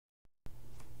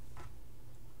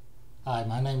Hi,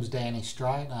 my name is Danny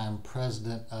Streit. I'm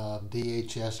president of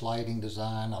DHS Lighting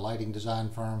Design, a lighting design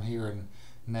firm here in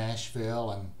Nashville,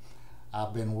 and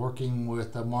I've been working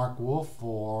with Marc Wolfe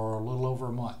for a little over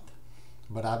a month.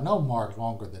 But I've known Marc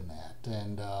longer than that,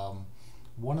 and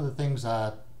one of the things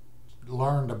I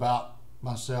learned about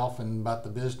myself and about the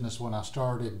business when I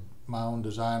started my own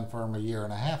design firm a year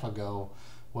and a half ago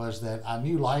was that I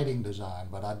knew lighting design,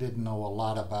 but I didn't know a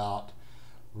lot about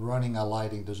running a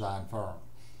lighting design firm.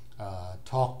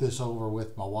 Talked this over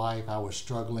with my wife. I was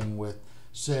struggling with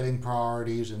setting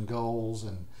priorities and goals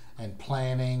and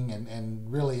planning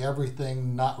and really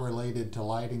everything not related to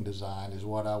lighting design is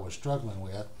what I was struggling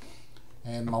with.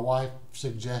 And my wife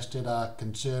suggested I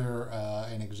consider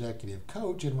an executive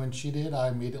coach, and when she did, I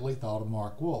immediately thought of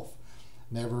Marc Wolfe.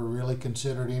 Never really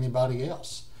considered anybody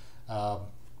else. I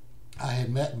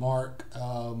had met Marc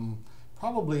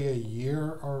probably a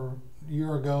year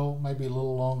ago, maybe a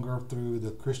little longer, through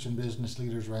the Christian Business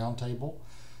Leaders Roundtable.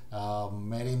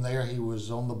 Met him there. He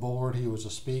was on the board. He was a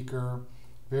speaker,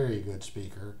 very good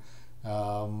speaker.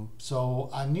 So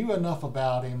I knew enough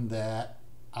about him that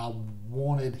I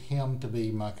wanted him to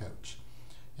be my coach,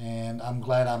 and I'm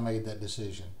glad I made that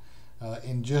decision.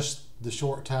 In just the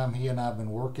short time he and I have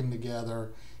been working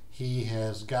together, he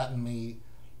has gotten me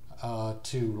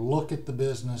to look at the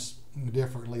business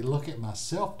differently, look at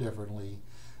myself differently,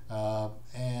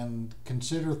 and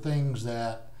consider things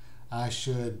that I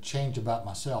should change about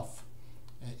myself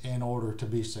in order to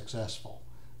be successful.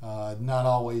 Not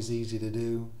always easy to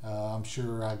do. I'm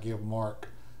sure I give Marc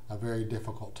a very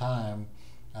difficult time,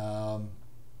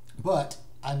 but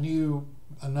I knew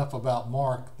enough about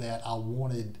Marc that I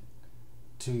wanted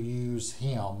to use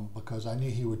him because I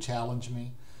knew he would challenge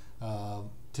me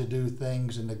to do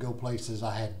things and to go places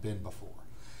I hadn't been before.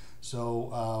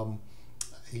 So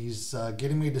he's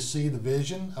getting me to see the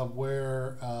vision of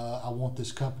where I want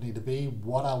this company to be,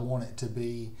 what I want it to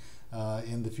be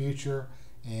in the future,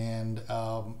 and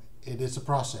it is a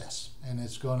process, and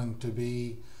it's going to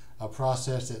be a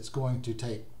process that's going to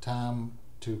take time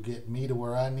to get me to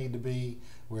where I need to be,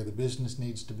 where the business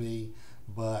needs to be,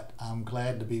 but I'm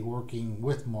glad to be working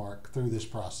with Marc through this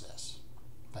process.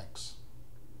 Thanks.